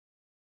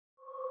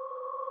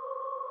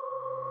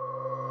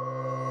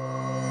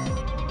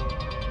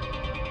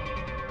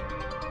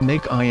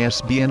Make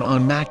ISBN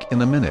on Mac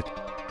in a minute.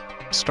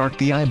 Start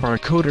the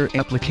iBarcoder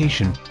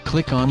application,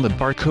 click on the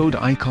barcode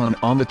icon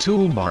on the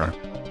toolbar.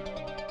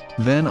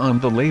 Then on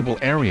the label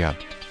area,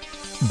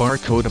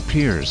 barcode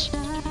appears.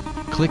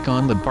 Click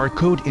on the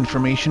barcode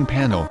information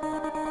panel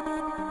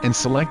and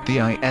select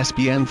the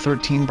ISBN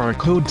 13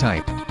 barcode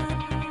type.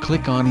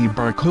 Click on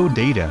iBarcode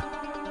data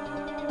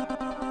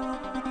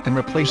and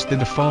replace the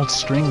default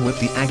string with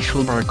the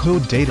actual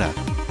barcode data.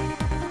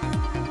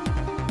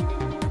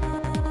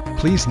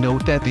 Please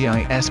note that the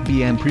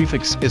ISBN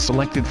prefix is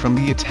selected from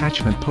the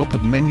attachment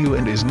pop-up menu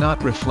and is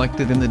not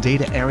reflected in the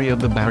data area.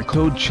 The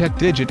barcode check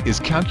digit is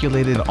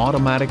calculated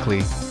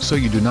automatically, so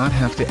you do not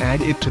have to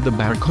add it to the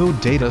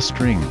barcode data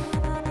string.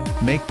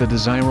 Make the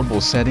desirable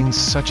settings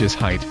such as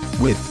height,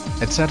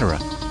 width, etc.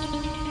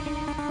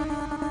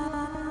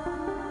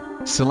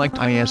 Select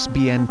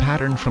ISBN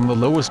pattern from the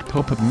lowest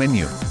pop-up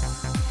menu.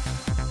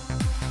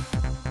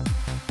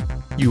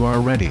 You are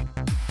ready.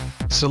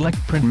 Select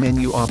Print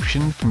menu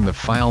option from the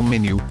File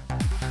menu.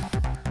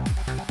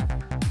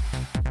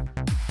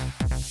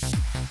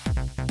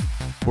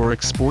 Or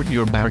export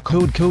your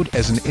barcode code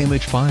as an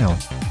image file.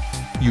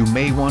 You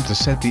may want to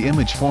set the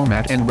image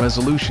format and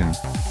resolution.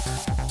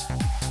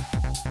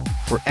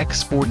 For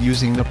export,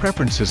 using the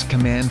Preferences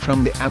command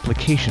from the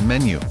Application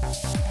menu.